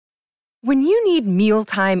When you need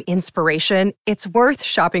mealtime inspiration, it's worth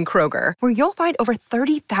shopping Kroger, where you'll find over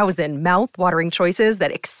 30,000 mouth-watering choices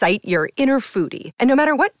that excite your inner foodie. And no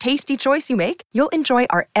matter what tasty choice you make, you'll enjoy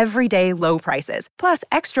our everyday low prices, plus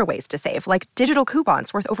extra ways to save, like digital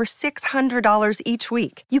coupons worth over $600 each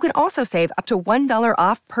week. You can also save up to $1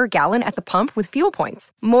 off per gallon at the pump with fuel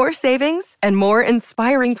points. More savings and more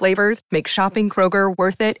inspiring flavors make shopping Kroger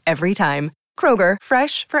worth it every time. Kroger,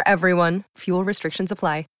 fresh for everyone. Fuel restrictions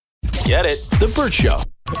apply. Get it? The Burt Show.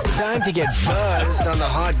 Time to get buzzed on the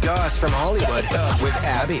hot goss from Hollywood with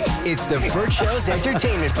Abby. It's the Burt Show's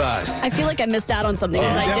entertainment buzz. I feel like I missed out on something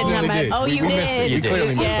because I didn't have my. Oh, you did. You clearly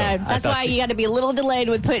missed Yeah, something. that's why you got to be a little delayed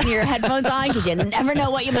with putting your headphones on because you never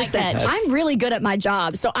know what you might catch. I'm really good at my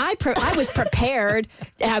job, so I was prepared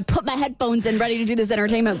and I put my headphones in, ready to do this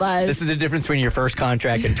entertainment buzz. This is the difference between your first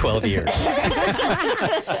contract and 12 years.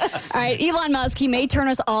 All right, Elon Musk, he may turn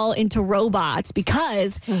us all into robots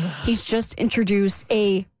because he's just introduced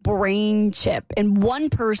a brain chip, and one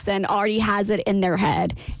person already has it in their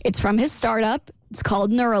head. It's from his startup. It's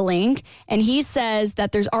called Neuralink, and he says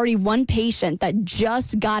that there's already one patient that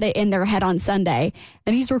just got it in their head on Sunday,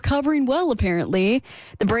 and he's recovering well, apparently.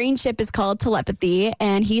 The brain chip is called telepathy,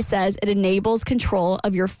 and he says it enables control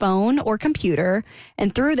of your phone or computer,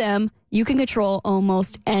 and through them, you can control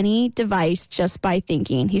almost any device just by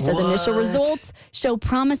thinking. He says initial results show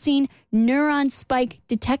promising neuron spike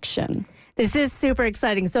detection. This is super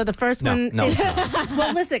exciting. So the first one is...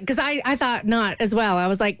 Well, listen, because I thought not as well. I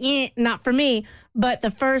was like, not for me. But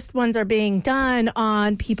the first ones are being done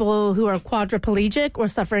on people who are quadriplegic or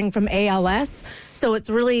suffering from ALS. So it's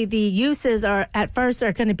really the uses are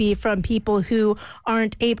going to be from people who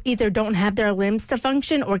aren't either don't have their limbs to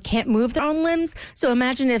function or can't move their own limbs. So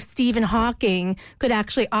imagine if Stephen Hawking could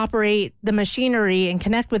actually operate the machinery and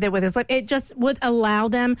connect with it with his life. It just would allow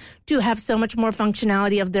them to have so much more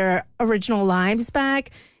functionality of their original lives back,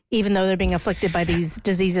 even though they're being afflicted by these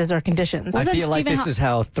diseases or conditions. I feel like this is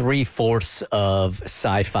how 3/4 of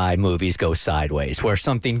sci-fi movies go sideways, where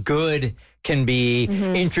something good can be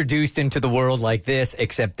introduced into the world like this,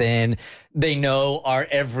 except then they know our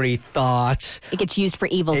every thought. It gets used for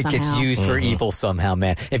evil somehow. It gets used for evil somehow,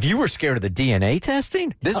 man. If you were scared of the DNA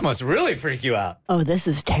testing, this must really freak you out. Oh, this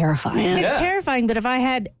is terrifying. It's terrifying, but if I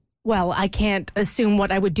had... Well, I can't assume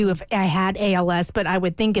what I would do if I had ALS, but I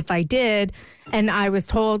would think if I did and I was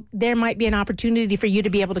told there might be an opportunity for you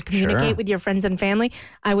to be able to communicate with your friends and family,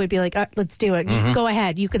 I would be like, let's do it. Go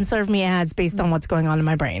ahead. You can serve me ads based on what's going on in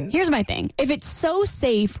my brain. Here's my thing. If it's so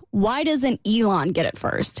safe, why doesn't Elon get it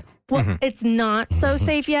first? Well, it's not so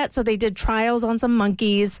safe yet. So they did trials on some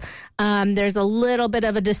monkeys. There's a little bit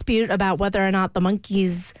of a dispute about whether or not the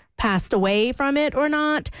monkeys passed away from it or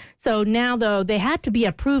not. So now, though, they had to be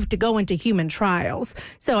approved to go into human trials.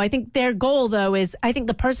 So I think their goal, though, is I think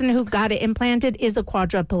the person who got it implanted is a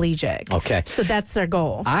quadriplegic. Okay. So that's their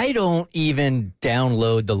goal. I don't even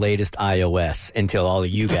download the latest iOS until all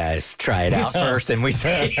of you guys try it out first and we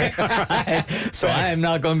say, right. So I am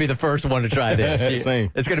not going to be the first one to try this.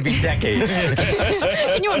 Same. It's going to be decades.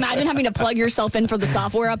 Can you imagine having to plug yourself in for the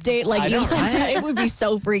software update? Like, it would be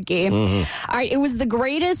so freaky. All right, it was the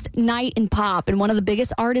greatest night in pop, and one of the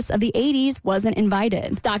biggest artists of the 80s wasn't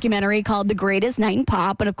invited. Documentary called The Greatest Night in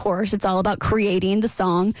Pop, and of course, it's all about creating the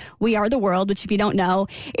song We Are the World, which if you don't know,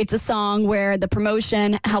 it's a song where the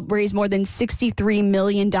promotion helped raise more than $63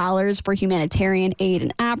 million for humanitarian aid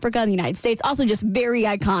in Africa, the United States. Also just very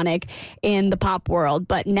iconic in the pop world.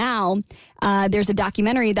 But now there's a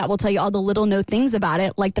documentary that will tell you all the little known things about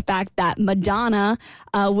it, like the fact that Madonna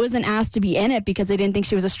wasn't asked to be in it because they didn't think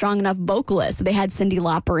she was a strong enough vocalist. So they had Cyndi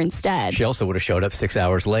Lauper instead. She also would have showed up 6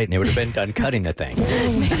 hours late and they would have been done cutting the thing.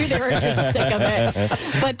 Maybe they were just sick of it.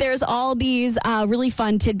 But there's all these really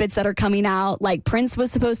fun tidbits that are coming out. Like Prince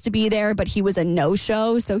was supposed to be there, but he was a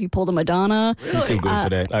no-show, so he pulled a Madonna. He's too good for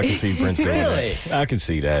that. I can see Prince doing that. I can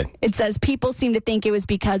see that. It says people seem to think it was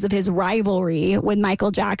because of his rivalry with Michael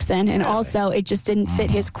Jackson, and also it just didn't fit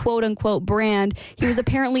his quote-unquote brand. He was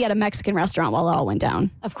apparently at a Mexican restaurant while it all went down.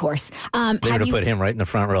 Of course. They would have put him right in the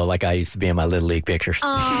front row like I used to be in my Little League pictures.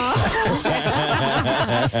 I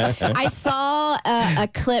saw a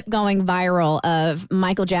clip going viral of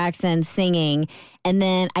Michael Jackson singing, and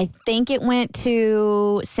then I think it went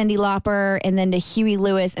to Cyndi Lauper and then to Huey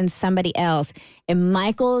Lewis and somebody else. And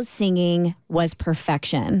Michael's singing was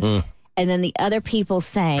perfection. And then the other people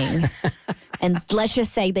sang And let's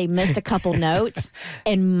just say they missed a couple notes.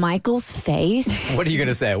 And Michael's face. What are you going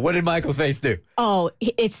to say? What did Michael's face do? Oh,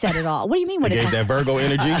 it said it all. What do you mean? What He is gave that Virgo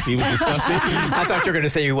energy. He was disgusted. I thought you were going to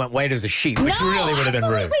say you went white as a sheet, which really would have been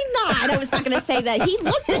rude. Absolutely not. I was not going to say that. He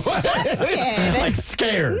looked disgusted. Like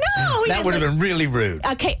scared. No, that would have been really rude.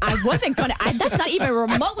 Okay, I wasn't going to. That's not even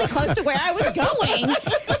remotely close to where I was going.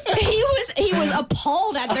 He was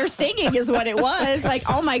appalled at their singing, is what it was. Like,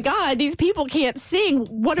 oh my God, these people can't sing.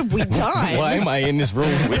 What have we done? Why am I in this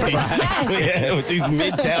room with these with these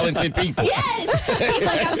mid-talented people? Yes, he's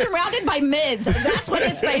like, I'm surrounded by mids. That's what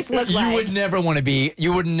his face looked like. You would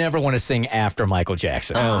never want to sing after Michael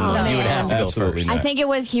Jackson. Oh, you would man. have to go Absolutely first. not. I think it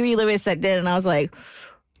was Huey Lewis that did, and I was like,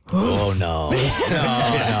 Oh, no.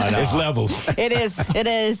 No. It's levels. it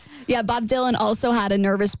is. Yeah, Bob Dylan also had a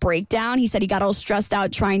nervous breakdown. He said he got all stressed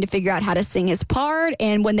out trying to figure out how to sing his part,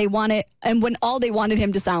 and when all they wanted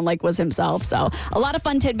him to sound like was himself. So a lot of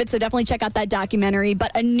fun tidbits. So definitely check out that documentary.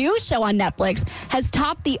 But a new show on Netflix has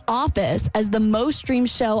topped The Office as the most streamed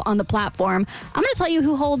show on the platform. I'm going to tell you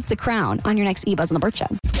who holds the crown on your next eBuzz on the Burt Show.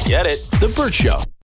 Get it? The Burt Show.